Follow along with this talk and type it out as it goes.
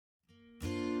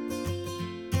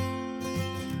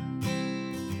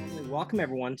welcome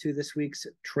everyone to this week's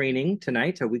training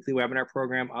tonight, a weekly webinar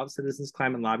program of Citizens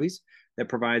Climate Lobbies that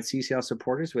provides CCL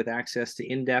supporters with access to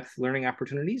in-depth learning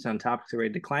opportunities on topics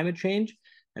related to climate change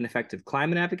and effective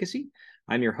climate advocacy.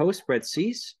 I'm your host, Brett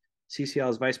Cease,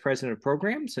 CCL's Vice President of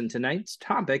Programs, and tonight's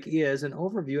topic is an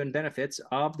overview and benefits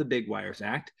of the Big Wires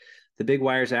Act. The Big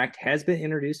Wires Act has been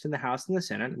introduced in the House and the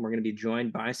Senate, and we're going to be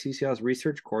joined by CCL's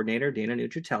research coordinator, Dana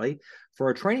Nuccitelli, for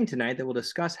a training tonight that will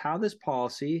discuss how this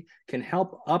policy can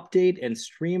help update and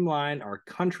streamline our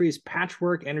country's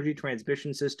patchwork energy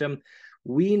transmission system.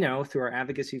 We know through our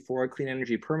advocacy for clean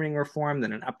energy permitting reform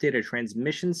that an updated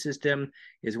transmission system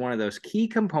is one of those key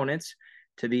components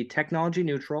to be technology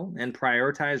neutral and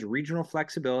prioritize regional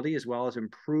flexibility, as well as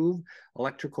improve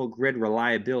electrical grid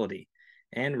reliability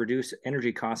and reduce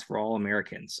energy costs for all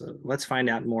Americans. So let's find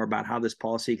out more about how this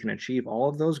policy can achieve all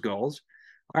of those goals.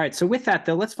 All right, so with that,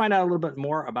 though, let's find out a little bit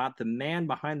more about the man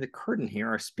behind the curtain here.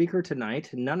 Our speaker tonight,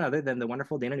 none other than the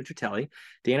wonderful Dana Nuccitelli.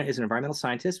 Dana is an environmental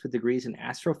scientist with degrees in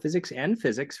astrophysics and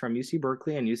physics from UC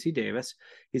Berkeley and UC Davis.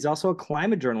 He's also a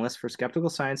climate journalist for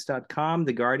skepticalscience.com,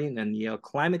 The Guardian, and Yale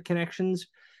Climate Connections.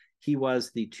 He was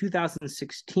the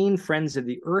 2016 Friends of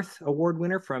the Earth Award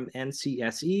winner from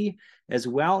NCSE, as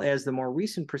well as the more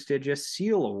recent prestigious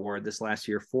SEAL Award this last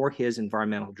year for his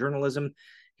environmental journalism.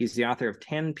 He's the author of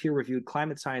 10 peer-reviewed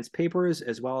climate science papers,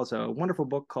 as well as a wonderful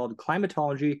book called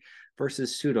Climatology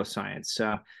versus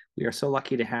Pseudoscience. We are so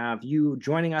lucky to have you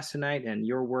joining us tonight and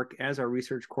your work as our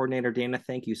research coordinator. Dana,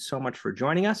 thank you so much for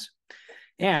joining us.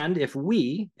 And if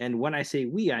we, and when I say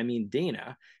we, I mean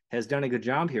Dana, has done a good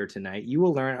job here tonight, you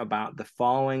will learn about the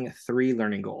following three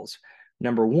learning goals.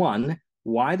 Number one,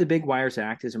 why the Big Wires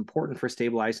Act is important for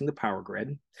stabilizing the power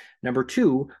grid. Number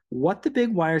two, what the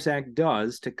Big Wires Act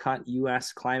does to cut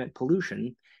U.S. climate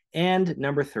pollution. And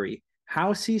number three,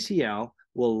 how CCL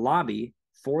will lobby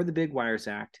for the Big Wires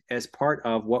Act as part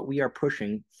of what we are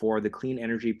pushing for the clean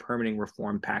energy permitting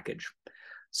reform package.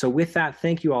 So with that,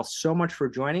 thank you all so much for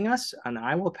joining us, and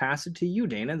I will pass it to you,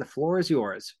 Dana. The floor is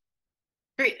yours.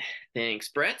 Great. Thanks,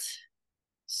 Brett.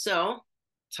 So,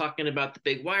 talking about the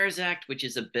Big Wires Act, which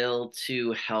is a bill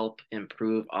to help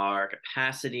improve our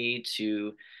capacity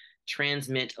to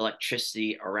transmit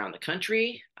electricity around the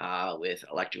country with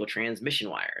electrical transmission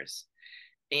wires.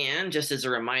 And just as a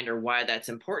reminder why that's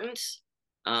important,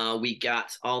 we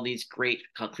got all these great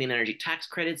clean energy tax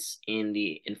credits in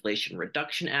the Inflation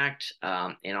Reduction Act,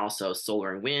 and also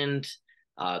solar and wind.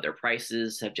 Their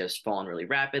prices have just fallen really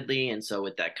rapidly. And so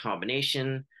with that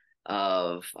combination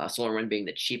of solar and wind being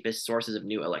the cheapest sources of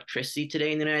new electricity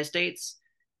today in the United States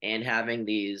and having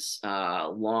these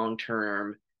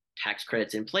long-term tax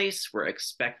credits in place, we're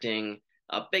expecting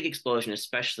a big explosion,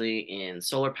 especially in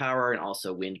solar power and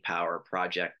also wind power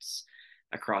projects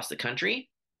across the country.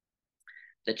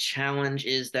 The challenge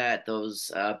is that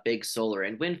those big solar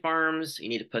and wind farms, you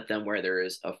need to put them where there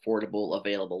is affordable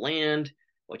available land,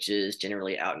 which is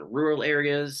generally out in rural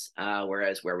areas,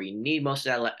 whereas where we need most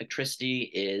of that electricity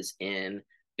is in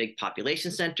big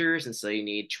population centers. And so you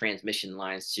need transmission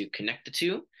lines to connect the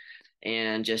two,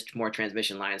 and just more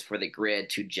transmission lines for the grid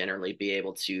to generally be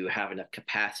able to have enough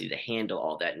capacity to handle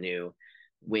all that new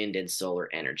wind and solar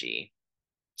energy.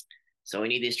 So we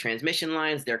need these transmission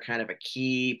lines. They're kind of a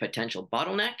key potential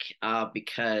bottleneck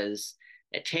because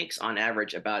it takes on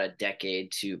average about a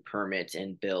decade to permit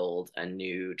and build a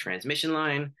new transmission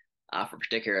line. For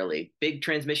particularly big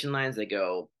transmission lines that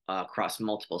go across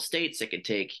multiple states, it could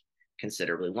take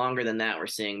considerably longer than that. We're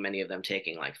seeing many of them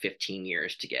taking like 15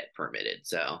 years to get permitted.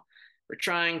 So we're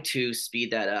trying to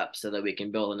speed that up so that we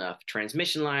can build enough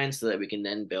transmission lines so that we can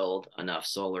then build enough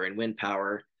solar and wind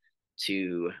power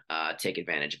to take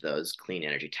advantage of those clean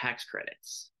energy tax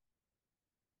credits.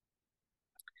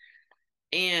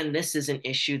 And this is an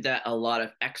issue that a lot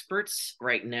of experts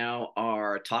right now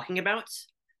are talking about.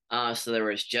 So there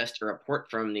was just a report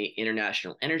from the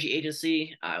International Energy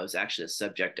Agency. It was actually the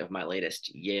subject of my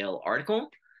latest Yale article.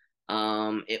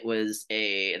 It was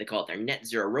they call it their net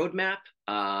zero roadmap,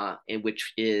 in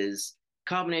which is a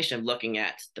combination of looking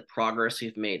at the progress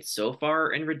we've made so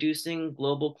far in reducing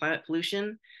global climate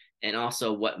pollution, and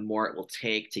also what more it will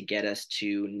take to get us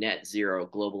to net zero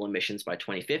global emissions by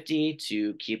 2050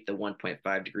 to keep the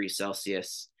 1.5 degrees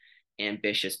Celsius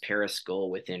ambitious Paris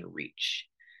goal within reach.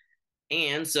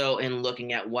 And so in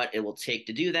looking at what it will take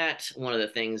to do that, one of the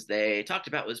things they talked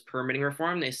about was permitting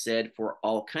reform. They said for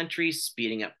all countries,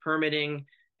 speeding up permitting,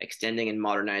 extending and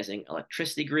modernizing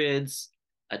electricity grids,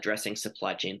 addressing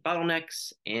supply chain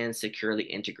bottlenecks, and securely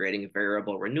integrating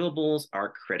variable renewables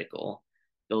are critical.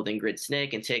 Building grid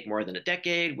snake can take more than a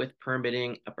decade, with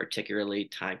permitting a particularly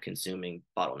time-consuming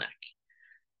bottleneck.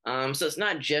 So it's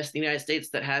not just the United States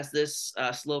that has this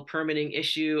slow permitting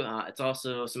issue. It's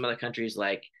also some other countries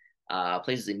like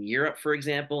places in Europe, for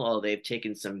example, although they've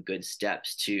taken some good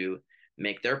steps to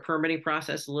make their permitting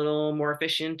process a little more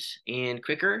efficient and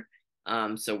quicker.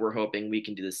 So we're hoping we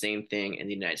can do the same thing in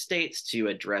the United States to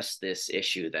address this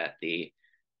issue that the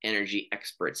energy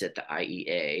experts at the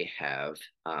IEA have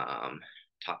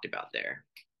talked about there.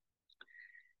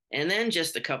 And then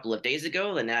just a couple of days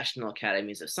ago, the National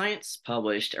Academies of Science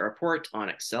published a report on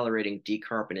accelerating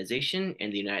decarbonization in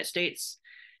the United States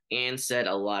and said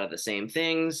a lot of the same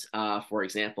things. For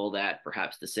example, that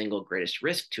perhaps the single greatest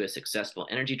risk to a successful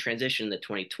energy transition in the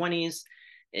 2020s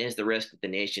is the risk that the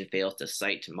nation fails to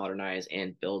site, modernize,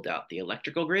 and build out the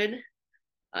electrical grid.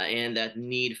 And that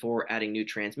need for adding new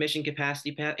transmission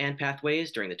capacity and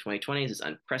pathways during the 2020s is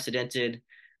unprecedented.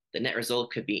 The net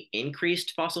result could be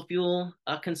increased fossil fuel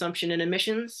consumption and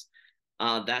emissions.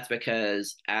 That's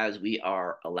because as we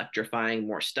are electrifying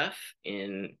more stuff,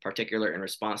 in particular in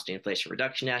response to the Inflation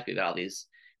Reduction Act, we've got all these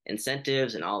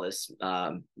incentives and all this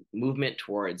movement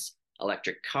towards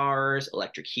electric cars,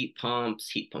 electric heat pump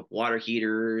water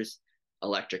heaters,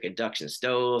 electric induction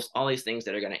stoves, all these things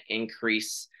that are going to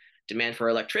increase demand for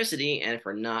electricity. And if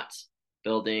we're not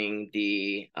building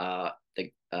the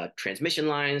transmission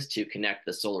lines to connect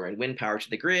the solar and wind power to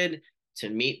the grid to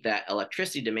meet that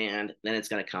electricity demand, then it's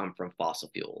going to come from fossil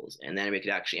fuels. And then we could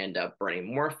actually end up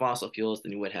burning more fossil fuels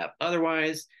than we would have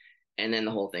otherwise. And then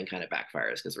the whole thing kind of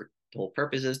backfires because the whole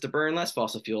purpose is to burn less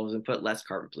fossil fuels and put less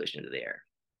carbon pollution into the air.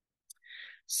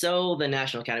 So the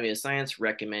National Academy of Science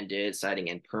recommended siting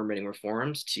and permitting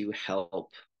reforms to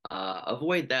help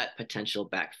avoid that potential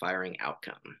backfiring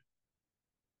outcome.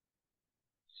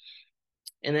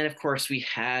 And then, of course, we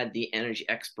had the energy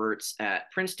experts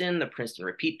at Princeton, the Princeton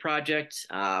Repeat Project,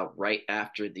 right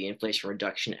after the Inflation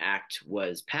Reduction Act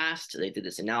was passed. They did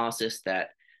this analysis that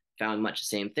found much the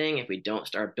same thing. If we don't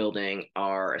start building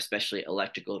our especially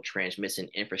electrical transmission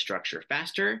infrastructure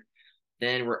faster,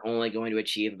 then we're only going to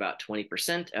achieve about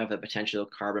 20% of the potential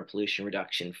carbon pollution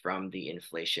reduction from the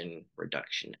Inflation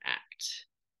Reduction Act.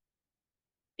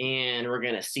 And we're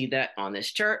going to see that on this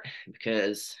chart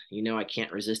because I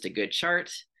can't resist a good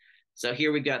chart. So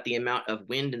here we've got the amount of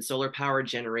wind and solar power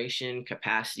generation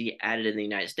capacity added in the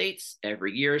United States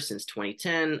every year since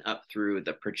 2010 up through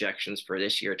the projections for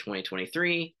this year,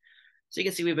 2023. So you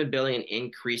can see we've been building an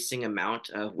increasing amount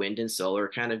of wind and solar,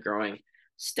 kind of growing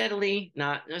steadily,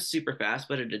 not super fast,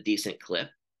 but at a decent clip.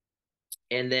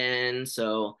 And then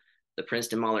so the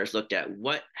Princeton modelers looked at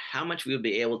how much we would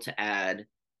be able to add,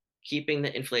 keeping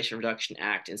the Inflation Reduction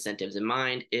Act incentives in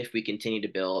mind, if we continue to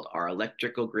build our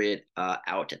electrical grid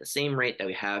out at the same rate that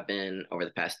we have been over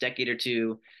the past decade or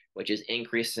two, which is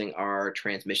increasing our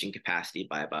transmission capacity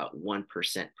by about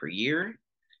 1% per year.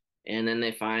 And then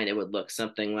they find it would look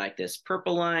something like this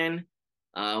purple line,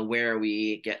 where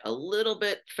we get a little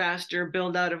bit faster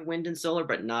build out of wind and solar,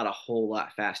 but not a whole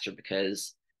lot faster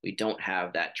because we don't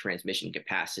have that transmission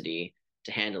capacity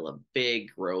to handle a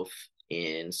big growth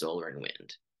in solar and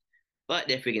wind. But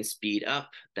if we can speed up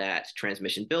that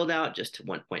transmission build out just to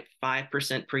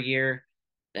 1.5% per year,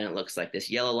 then it looks like this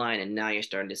yellow line. And now you're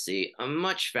starting to see a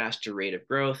much faster rate of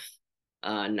growth,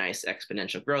 nice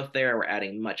exponential growth there. We're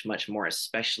adding much, much more,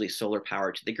 especially solar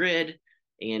power to the grid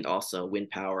and also wind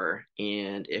power.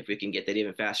 And if we can get that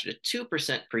even faster to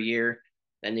 2% per year,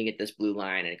 then you get this blue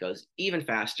line and it goes even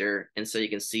faster. And so you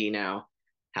can see now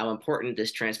how important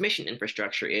this transmission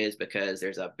infrastructure is because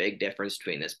there's a big difference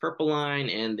between this purple line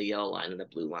and the yellow line and the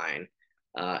blue line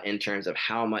in terms of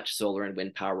how much solar and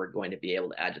wind power we're going to be able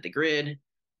to add to the grid.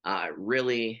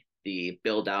 Really, the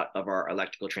build out of our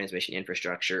electrical transmission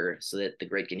infrastructure so that the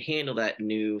grid can handle that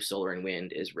new solar and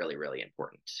wind is really, really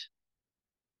important.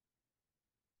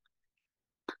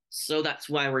 So that's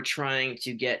why we're trying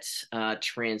to get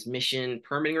transmission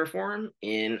permitting reform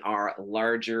in our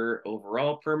larger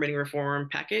overall permitting reform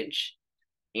package.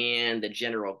 And the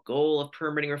general goal of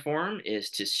permitting reform is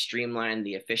to streamline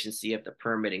the efficiency of the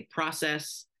permitting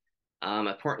process.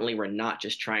 Importantly, we're not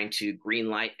just trying to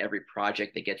greenlight every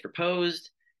project that gets proposed.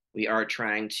 We are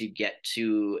trying to get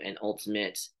to an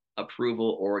ultimate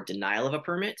approval or denial of a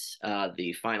permit,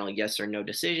 the final yes or no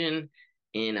decision,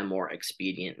 in a more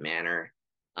expedient manner.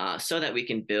 So that we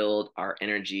can build our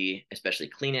energy, especially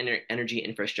clean energy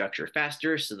infrastructure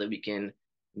faster so that we can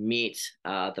meet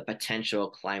the potential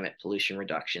climate pollution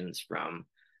reductions from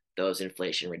those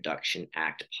Inflation Reduction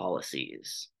Act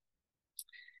policies.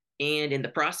 And in the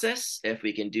process, if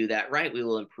we can do that right, we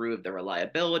will improve the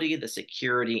reliability, the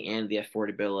security, and the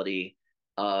affordability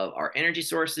of our energy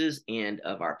sources and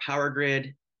of our power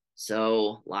grid.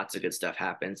 So lots of good stuff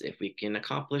happens if we can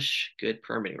accomplish good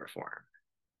permitting reform.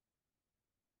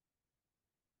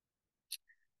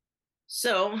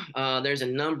 There's a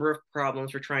number of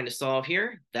problems we're trying to solve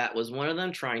here. That was one of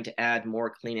them, trying to add more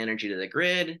clean energy to the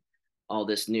grid. All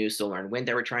this new solar and wind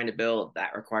that we're trying to build,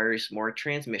 that requires more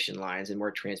transmission lines and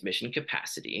more transmission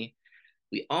capacity.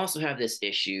 We also have this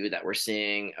issue that we're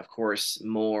seeing, of course,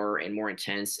 more and more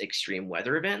intense extreme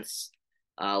weather events,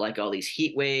 like all these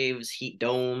heat waves, heat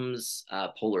domes,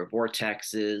 polar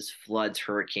vortexes, floods,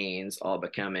 hurricanes, all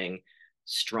becoming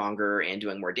stronger and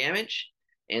doing more damage.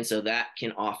 And so that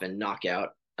can often knock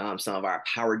out some of our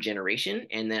power generation.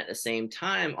 And then at the same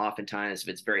time, oftentimes, if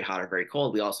it's very hot or very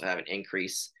cold, we also have an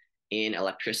increase in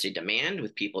electricity demand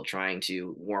with people trying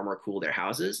to warm or cool their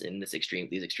houses in these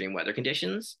extreme weather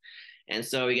conditions. And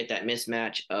so we get that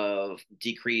mismatch of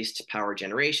decreased power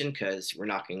generation because we're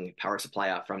knocking power supply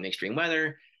out from the extreme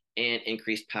weather and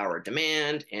increased power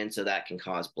demand. And so that can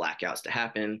cause blackouts to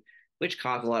happen, which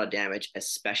cause a lot of damage,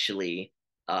 especially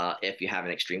if you have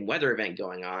an extreme weather event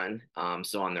going on.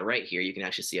 So on the right here, you can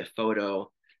actually see a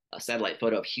satellite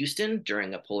photo of Houston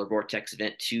during a polar vortex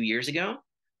event 2 years ago.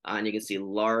 And you can see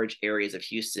large areas of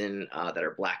Houston that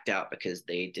are blacked out because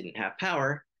they didn't have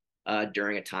power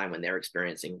during a time when they're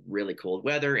experiencing really cold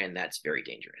weather, and that's very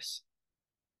dangerous.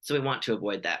 So we want to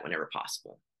avoid that whenever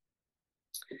possible.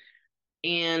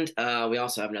 And we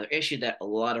also have another issue that a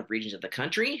lot of regions of the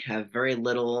country have very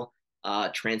little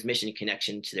transmission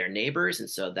connection to their neighbors, and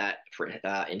so that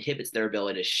inhibits their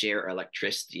ability to share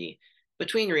electricity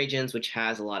between regions, which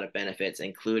has a lot of benefits,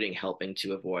 including helping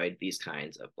to avoid these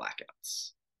kinds of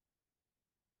blackouts.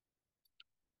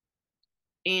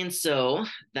 And so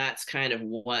that's kind of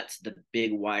what the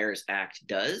Big Wires Act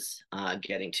does.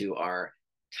 Getting to our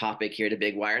topic here, the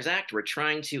Big Wires Act, we're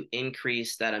trying to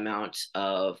increase that amount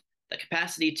of the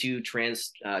capacity to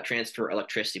transfer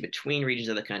electricity between regions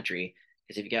of the country.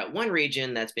 Because if you got one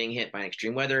region that's being hit by an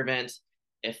extreme weather event,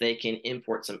 if they can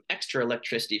import some extra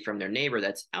electricity from their neighbor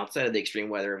that's outside of the extreme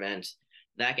weather event,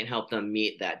 that can help them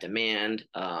meet that demand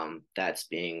that's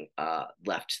being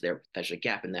left. There's a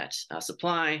gap in that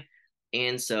supply.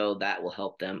 And so that will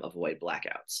help them avoid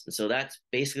blackouts. And so that's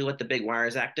basically what the Big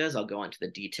Wires Act does. I'll go into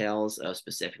the details of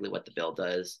specifically what the bill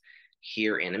does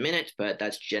here in a minute, but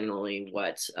that's generally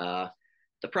what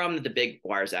the problem that the Big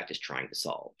Wires Act is trying to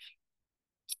solve.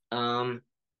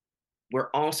 We're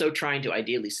also trying to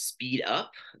ideally speed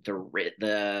up the rate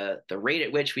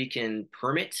at which we can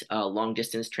permit long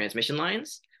distance transmission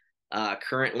lines.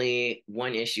 Currently,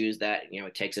 one issue is that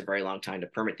it takes a very long time to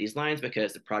permit these lines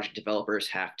because the project developers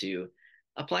have to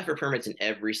apply for permits in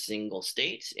every single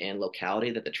state and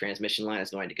locality that the transmission line is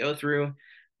going to go through.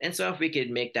 And so if we could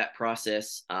make that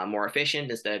process more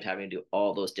efficient, instead of having to do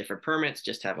all those different permits,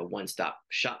 just have a one-stop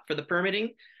shop for the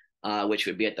permitting, which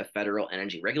would be at the Federal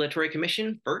Energy Regulatory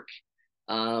Commission,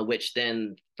 FERC, which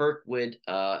then FERC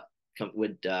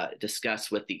would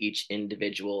discuss with each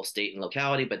individual state and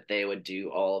locality, but they would do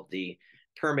all of the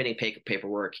permitting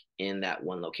paperwork in that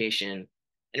one location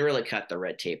and really cut the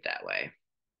red tape that way.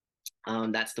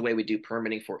 That's the way we do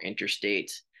permitting for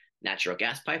interstate natural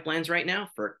gas pipelines right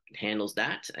now. FERC handles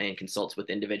that and consults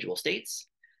with individual states.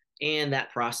 And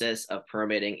that process of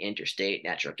permitting interstate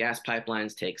natural gas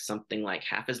pipelines takes something like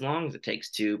half as long as it takes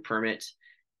to permit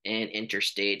an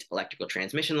interstate electrical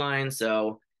transmission line.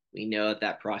 So we know that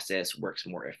that process works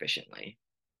more efficiently.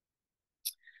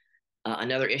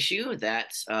 Another issue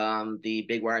that the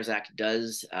Big Wires Act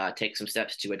does take some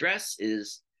steps to address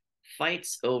is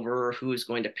fights over who's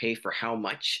going to pay for how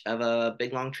much of a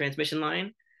big long transmission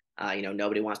line.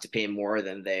 Nobody wants to pay more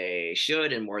than they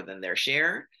should and more than their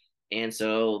share. And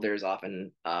so there's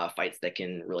often fights that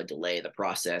can really delay the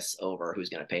process over who's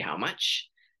going to pay how much.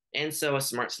 And so a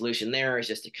smart solution there is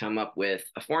just to come up with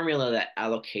a formula that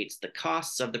allocates the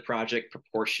costs of the project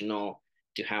proportional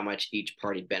to how much each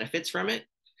party benefits from it.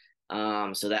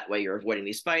 So that way you're avoiding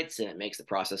these fights and it makes the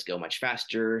process go much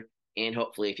faster. And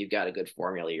hopefully, if you've got a good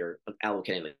formula, you're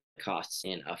allocating the costs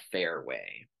in a fair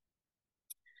way.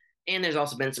 And there's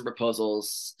also been some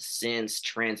proposals since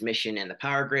transmission and the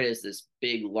power grid is this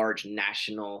big, large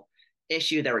national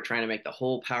issue that we're trying to make the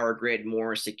whole power grid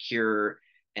more secure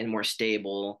and more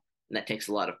stable. And that takes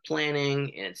a lot of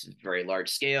planning and it's very large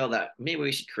scale that maybe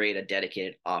we should create a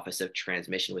dedicated office of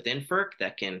transmission within FERC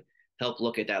that can help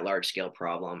look at that large scale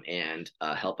problem and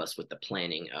help us with the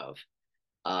planning of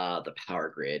the power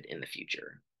grid in the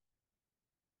future.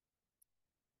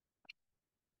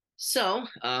 So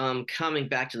coming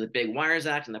back to the Big Wires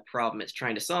Act and the problem it's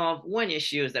trying to solve, one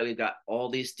issue is that we've got all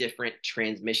these different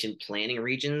transmission planning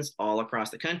regions all across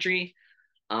the country.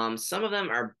 Some of them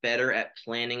are better at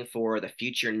planning for the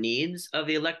future needs of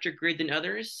the electric grid than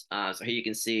others. So here you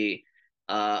can see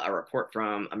a report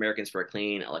from Americans for a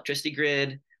Clean Electricity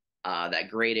Grid. that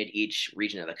graded each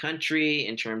region of the country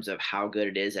in terms of how good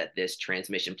it is at this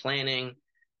transmission planning.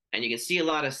 And you can see a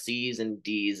lot of C's and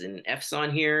D's and F's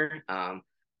on here.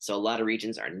 So a lot of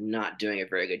regions are not doing a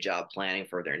very good job planning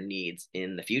for their needs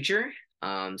in the future.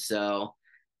 So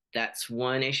that's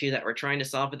one issue that we're trying to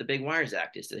solve with the Big Wires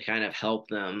Act, is to kind of help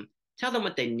them, tell them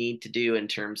what they need to do in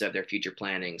terms of their future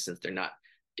planning, since they're not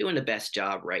doing the best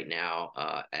job right now,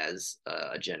 as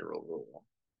a general rule.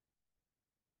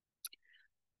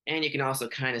 And you can also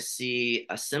kind of see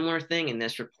a similar thing in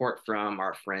this report from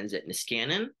our friends at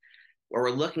Niskanen, where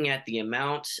we're looking at the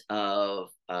amount of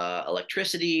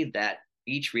electricity that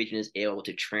each region is able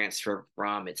to transfer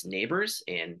from its neighbors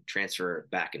and transfer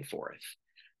back and forth.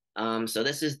 So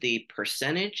this is the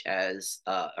percentage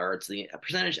or it's the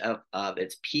percentage of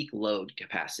its peak load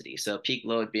capacity. So peak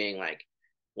load being like,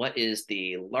 what is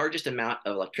the largest amount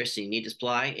of electricity you need to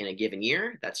supply in a given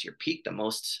year? That's your peak, the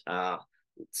most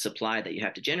supply that you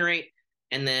have to generate.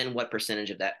 And then what percentage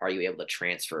of that are you able to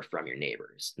transfer from your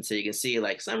neighbors? And so you can see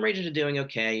like some regions are doing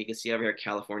okay. You can see over here,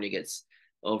 California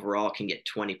can get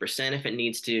 20% if it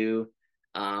needs to.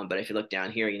 But if you look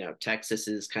down here, Texas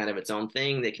is kind of its own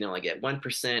thing. They can only get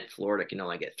 1%. Florida can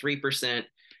only get 3%.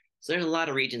 So there's a lot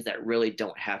of regions that really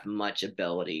don't have much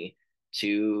ability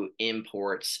to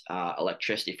import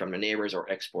electricity from their neighbors or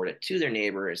export it to their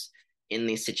neighbors in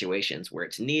these situations where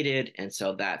it's needed. And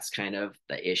so that's kind of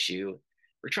the issue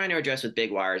we're trying to address with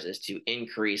big wires, is to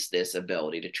increase this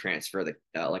ability to transfer the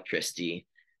electricity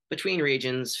between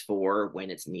regions for when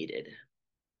it's needed.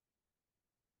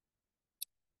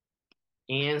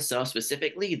 And so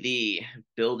specifically, the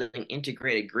Building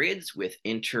Integrated Grids with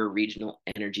Interregional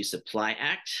Energy Supply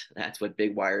Act, that's what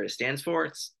Big Wire stands for.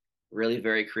 It's really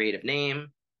very creative name.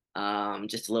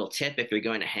 Just a little tip, if you're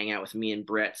going to hang out with me and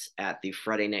Brett at the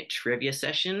Friday night trivia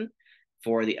session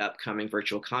for the upcoming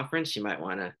virtual conference, you might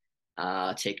want to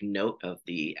take note of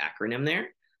the acronym there.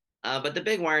 But the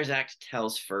Big Wires Act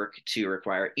tells FERC to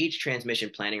require each transmission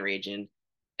planning region,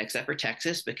 except for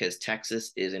Texas, because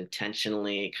Texas is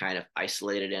intentionally kind of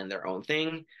isolated in their own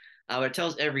thing. But it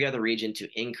tells every other region to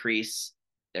increase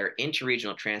their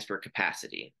interregional transfer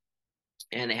capacity.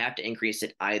 And they have to increase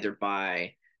it either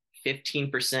by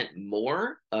 15%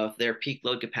 more of their peak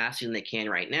load capacity than they can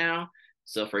right now.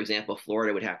 So, for example,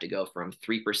 Florida would have to go from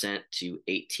 3% to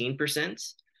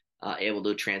 18%, able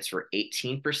to transfer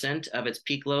 18% of its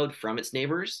peak load from its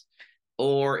neighbors.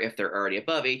 Or if they're already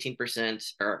above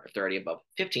 18%, or if they're already above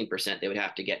 15%, they would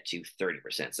have to get to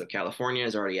 30%. So California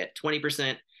is already at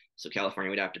 20%. So California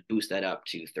would have to boost that up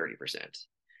to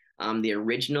 30%. The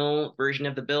original version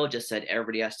of the bill just said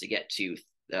everybody has to get to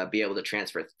be able to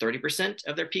transfer 30%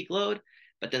 of their peak load.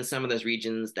 But then some of those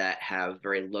regions that have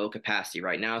very low capacity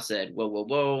right now said, whoa, whoa,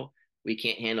 whoa, we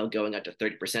can't handle going up to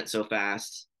 30% so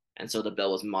fast. And so the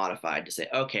bill was modified to say,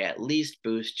 okay, at least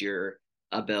boost your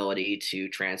ability to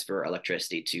transfer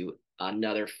electricity to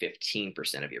another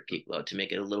 15% of your peak load, to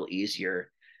make it a little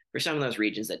easier for some of those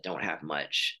regions that don't have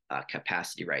much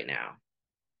capacity right now.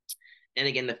 And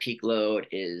again, the peak load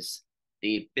is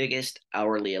the biggest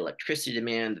hourly electricity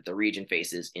demand that the region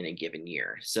faces in a given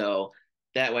year. So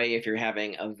that way, if you're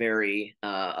having a very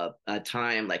a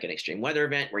time like an extreme weather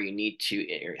event where you need to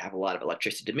have a lot of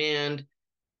electricity demand,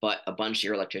 but a bunch of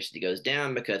your electricity goes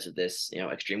down because of this,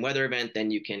 extreme weather event, then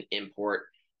you can import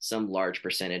some large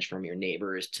percentage from your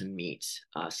neighbors to meet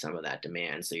some of that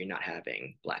demand, so you're not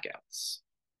having blackouts.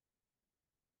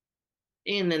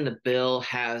 And then the bill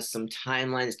has some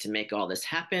timelines to make all this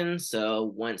happen.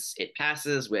 So once it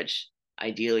passes, which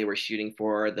ideally we're shooting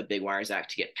for the Big Wires Act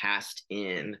to get passed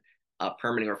in a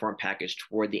permitting reform package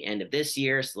toward the end of this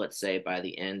year, so let's say by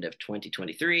the end of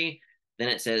 2023, then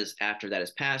it says after that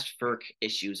is passed, FERC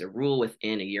issues a rule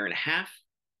within a year and a half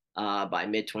by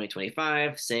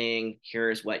mid-2025 saying,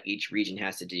 here's what each region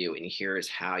has to do and here's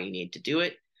how you need to do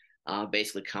it.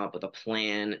 Basically come up with a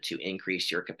plan to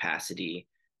increase your capacity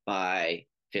by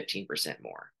 15%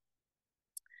 more.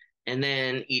 And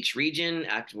then each region,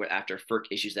 after FERC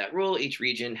issues that rule, each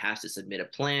region has to submit a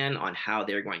plan on how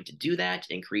they're going to do that,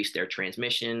 increase their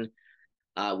transmission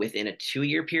within a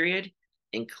 2-year period,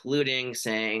 including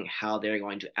saying how they're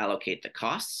going to allocate the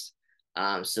costs.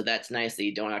 So that's nice that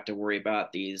you don't have to worry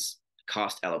about these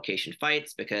cost allocation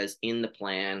fights, because in the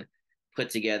plan put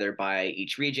together by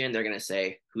each region, they're going to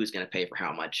say who's going to pay for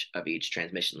how much of each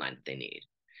transmission line that they need.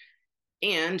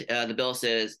 And the bill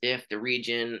says if the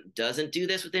region doesn't do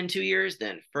this within 2 years,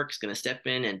 then FERC's going to step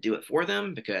in and do it for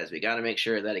them, because we got to make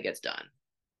sure that it gets done.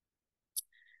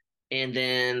 And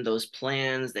then those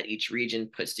plans that each region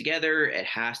puts together, it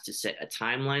has to set a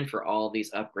timeline for all of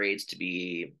these upgrades to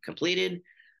be completed.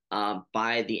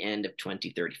 by the end of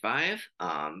 2035.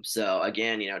 So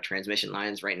again, transmission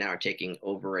lines right now are taking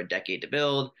over a decade to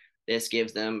build. This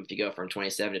gives them, if you go from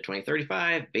 27 to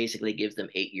 2035, basically gives them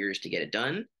 8 years to get it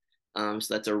done. So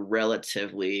that's a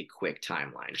relatively quick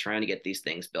timeline, trying to get these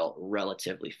things built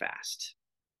relatively fast.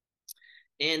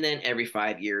 And then every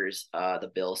 5 years,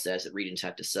 the bill says that regions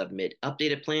have to submit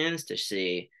updated plans to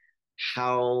see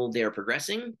how they're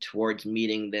progressing towards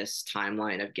meeting this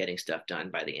timeline of getting stuff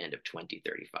done by the end of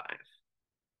 2035.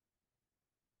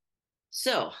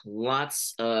 So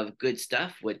lots of good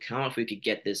stuff would come if we could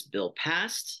get this bill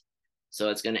passed. So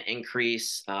it's going to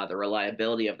increase the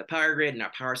reliability of the power grid and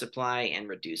our power supply and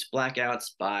reduce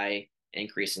blackouts by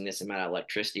increasing this amount of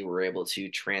electricity we're able to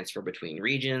transfer between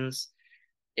regions.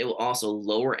 It will also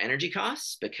lower energy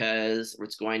costs because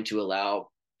it's going to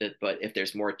allow that, but if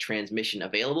there's more transmission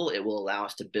available, it will allow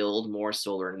us to build more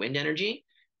solar and wind energy,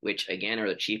 which again are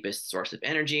the cheapest source of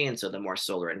energy. And so the more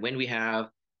solar and wind we have,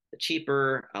 the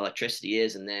cheaper electricity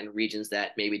is. And then regions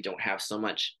that maybe don't have so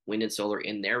much wind and solar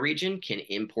in their region can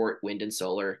import wind and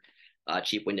solar,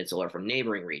 cheap wind and solar from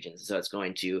neighboring regions. So it's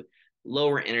going to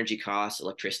lower energy costs,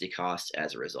 electricity costs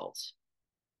as a result.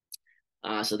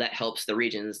 So that helps the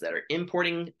regions that are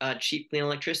importing cheap, clean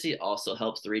electricity. It also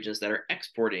helps the regions that are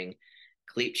exporting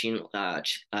cheap,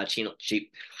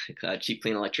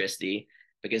 clean electricity,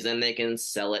 because then they can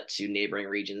sell it to neighboring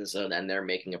regions. So then they're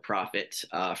making a profit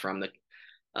from the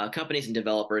companies and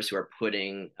developers who are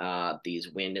putting these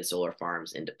wind and solar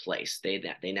farms into place. They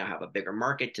now have a bigger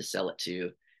market to sell it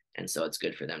to, and so it's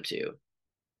good for them too.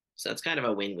 So it's kind of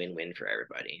a win-win-win for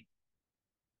everybody.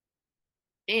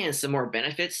 And some more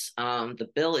benefits. The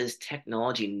bill is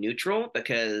technology neutral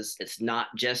because it's not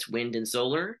just wind and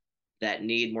solar that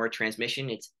need more transmission.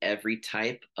 It's every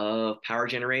type of power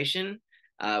generation,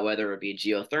 whether it be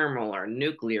geothermal or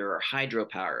nuclear or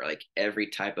hydropower. Like every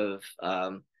type of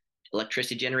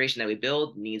electricity generation that we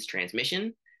build needs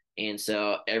transmission. And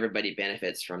so everybody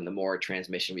benefits from the more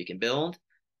transmission we can build.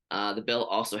 The bill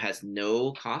also has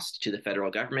no cost to the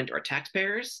federal government or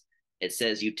taxpayers. It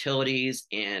says utilities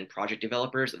and project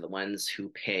developers are the ones who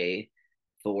pay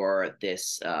for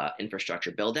this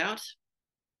infrastructure build out.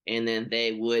 And then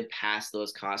they would pass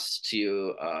those costs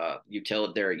to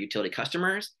their utility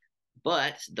customers.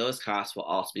 But those costs will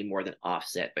also be more than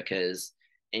offset because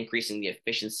increasing the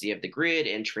efficiency of the grid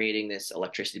and trading this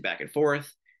electricity back and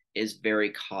forth is very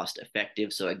cost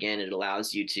effective. So again, it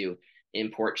allows you to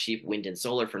import cheap wind and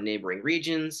solar from neighboring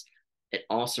regions. It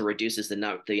also reduces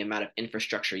the amount of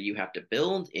infrastructure you have to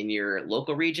build in your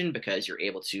local region because you're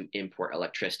able to import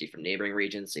electricity from neighboring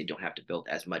regions. So you don't have to build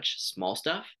as much small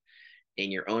stuff in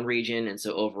your own region. And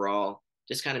so overall,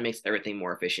 just kind of makes everything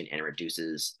more efficient and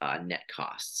reduces net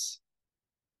costs.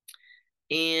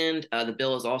 And the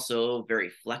bill is also very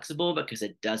flexible because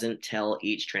it doesn't tell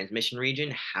each transmission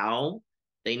region how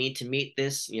they need to meet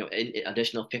this,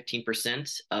 additional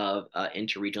 15% of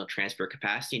interregional transfer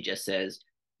capacity. It just says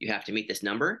you have to meet this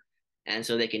number. And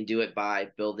so they can do it by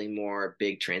building more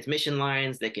big transmission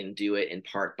lines. They can do it in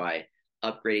part by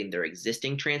upgrading their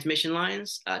existing transmission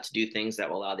lines to do things that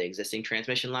will allow the existing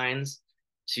transmission lines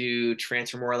to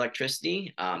transfer more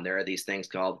electricity. There are these things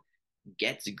called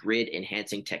gets grid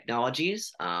enhancing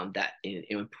technologies that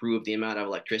improve the amount of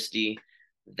electricity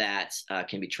that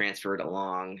can be transferred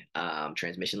along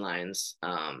transmission lines.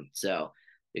 So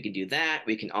we can do that.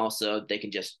 They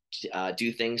can just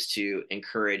do things to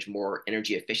encourage more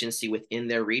energy efficiency within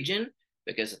their region,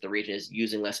 because if the region is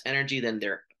using less energy, then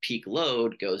their peak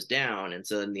load goes down. And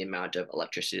so then the amount of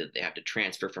electricity that they have to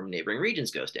transfer from neighboring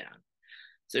regions goes down.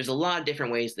 So there's a lot of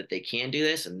different ways that they can do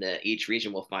this, and that each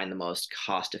region will find the most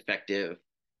cost-effective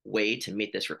way to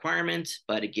meet this requirement,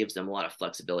 but it gives them a lot of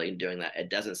flexibility in doing that. It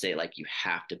doesn't say like you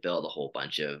have to build a whole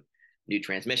bunch of new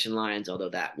transmission lines, although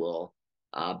that will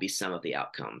be some of the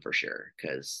outcome for sure,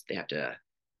 because they have to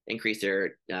increase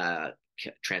their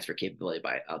transfer capability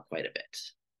by quite a bit.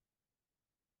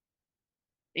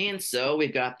 And so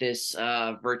we've got this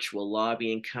virtual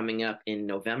lobbying coming up in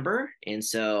November. And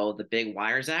so the Big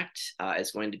Wires Act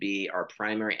is going to be our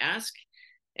primary ask.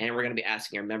 And we're going to be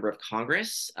asking our member of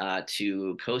Congress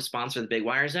to co-sponsor the Big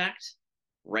Wires Act.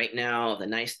 Right now, the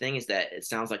nice thing is that it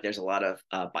sounds like there's a lot of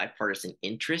bipartisan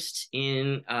interest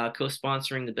in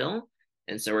co-sponsoring the bill.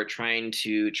 And so we're trying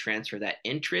to transfer that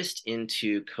interest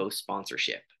into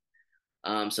co-sponsorship.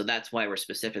 So that's why we're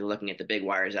specifically looking at the Big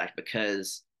Wires Act,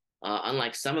 because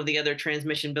unlike some of the other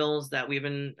transmission bills that we've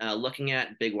been looking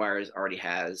at, Big Wires already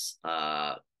has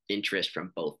interest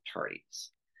from both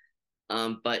parties.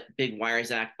 But Big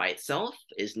Wires Act by itself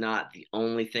is not the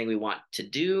only thing we want to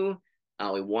do.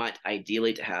 We want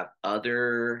ideally to have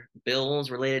other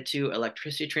bills related to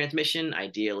electricity transmission,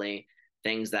 ideally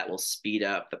things that will speed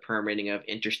up the permitting of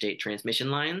interstate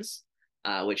transmission lines,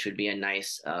 which would be a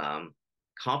nice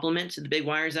complement to the Big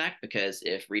Wires Act, because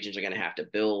if regions are going to have to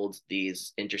build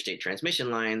these interstate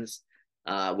transmission lines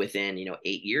within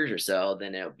 8 years or so,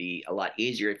 then it would be a lot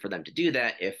easier for them to do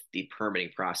that if the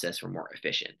permitting process were more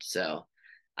efficient. So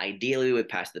ideally, we would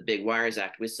pass the Big Wires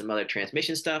Act with some other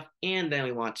transmission stuff, and then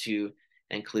we want to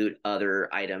include other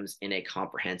items in a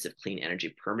comprehensive clean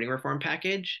energy permitting reform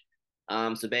package.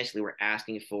 So basically, we're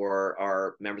asking for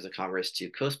our members of Congress to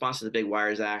co-sponsor the Big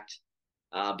Wires Act,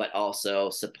 but also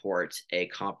support a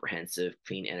comprehensive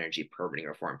clean energy permitting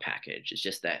reform package. It's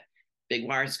just that Big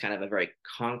Wires is kind of a very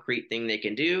concrete thing they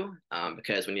can do,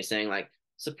 because when you're saying like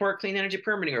support clean energy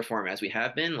permitting reform, as we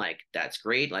have been, like that's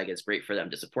great. Like it's great for them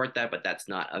to support that, but that's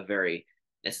not a very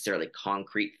necessarily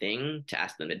concrete thing to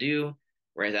ask them to do.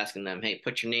 Whereas asking them, hey,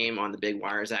 put your name on the Big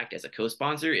Wires Act as a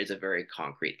co-sponsor is a very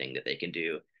concrete thing that they can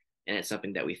do. And it's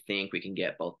something that we think we can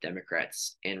get both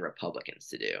Democrats and Republicans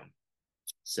to do.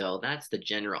 So that's the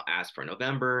general ask for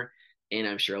November. And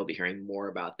I'm sure I'll be hearing more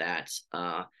about that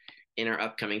in our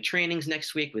upcoming trainings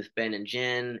next week with Ben and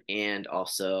Jen, and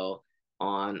also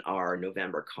on our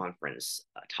November conference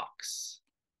talks.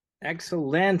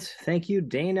 Excellent. Thank you,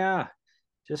 Dana.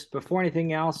 Just before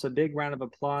anything else, a big round of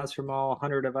applause from all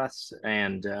 100 of us,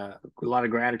 and a lot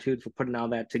of gratitude for putting all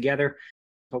that together.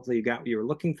 Hopefully you got what you were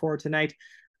looking for tonight.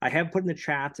 I have put in the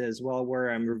chat as well, where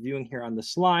I'm reviewing here on the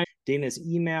slide, Dana's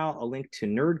email, a link to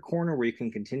Nerd Corner, where you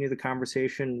can continue the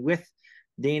conversation with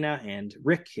Dana and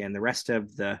Rick and the rest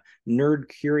of the nerd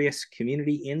curious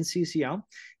community in CCL.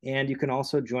 And you can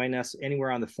also join us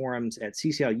anywhere on the forums at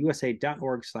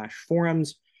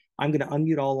cclusa.org/forums. I'm going to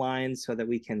unmute all lines so that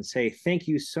we can say thank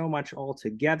you so much all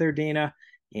together, Dana.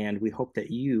 And we hope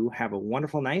that you have a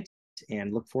wonderful night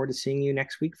and look forward to seeing you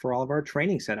next week for all of our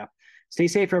training setup. Stay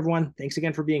safe, everyone. Thanks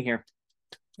again for being here.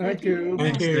 Thank you.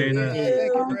 Thanks, Dana.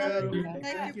 Thank you, Brad.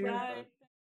 Thank you.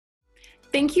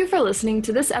 Thank you for listening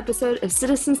to this episode of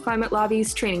Citizens Climate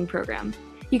Lobby's training program.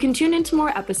 You can tune into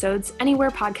more episodes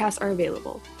anywhere podcasts are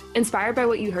available. Inspired by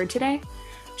what you heard today?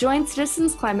 Join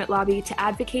Citizens Climate Lobby to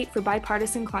advocate for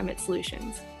bipartisan climate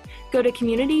solutions. Go to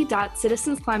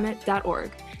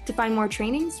community.citizensclimate.org to find more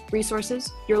trainings,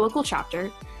 resources, your local chapter,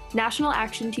 national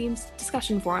action teams,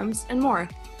 discussion forums, and more.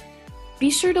 Be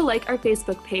sure to like our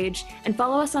Facebook page and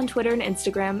follow us on Twitter and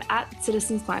Instagram at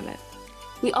Citizens Climate.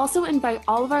 We also invite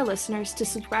all of our listeners to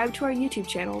subscribe to our YouTube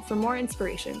channel for more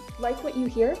inspiration. Like what you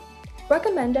hear?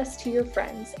 Recommend us to your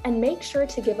friends and make sure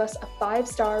to give us a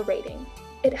 5-star rating.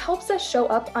 It helps us show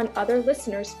up on other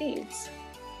listeners' feeds.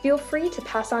 Feel free to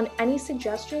pass on any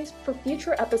suggestions for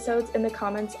future episodes in the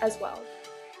comments as well.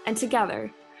 And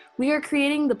together, we are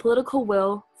creating the political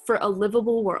will for a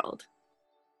livable world.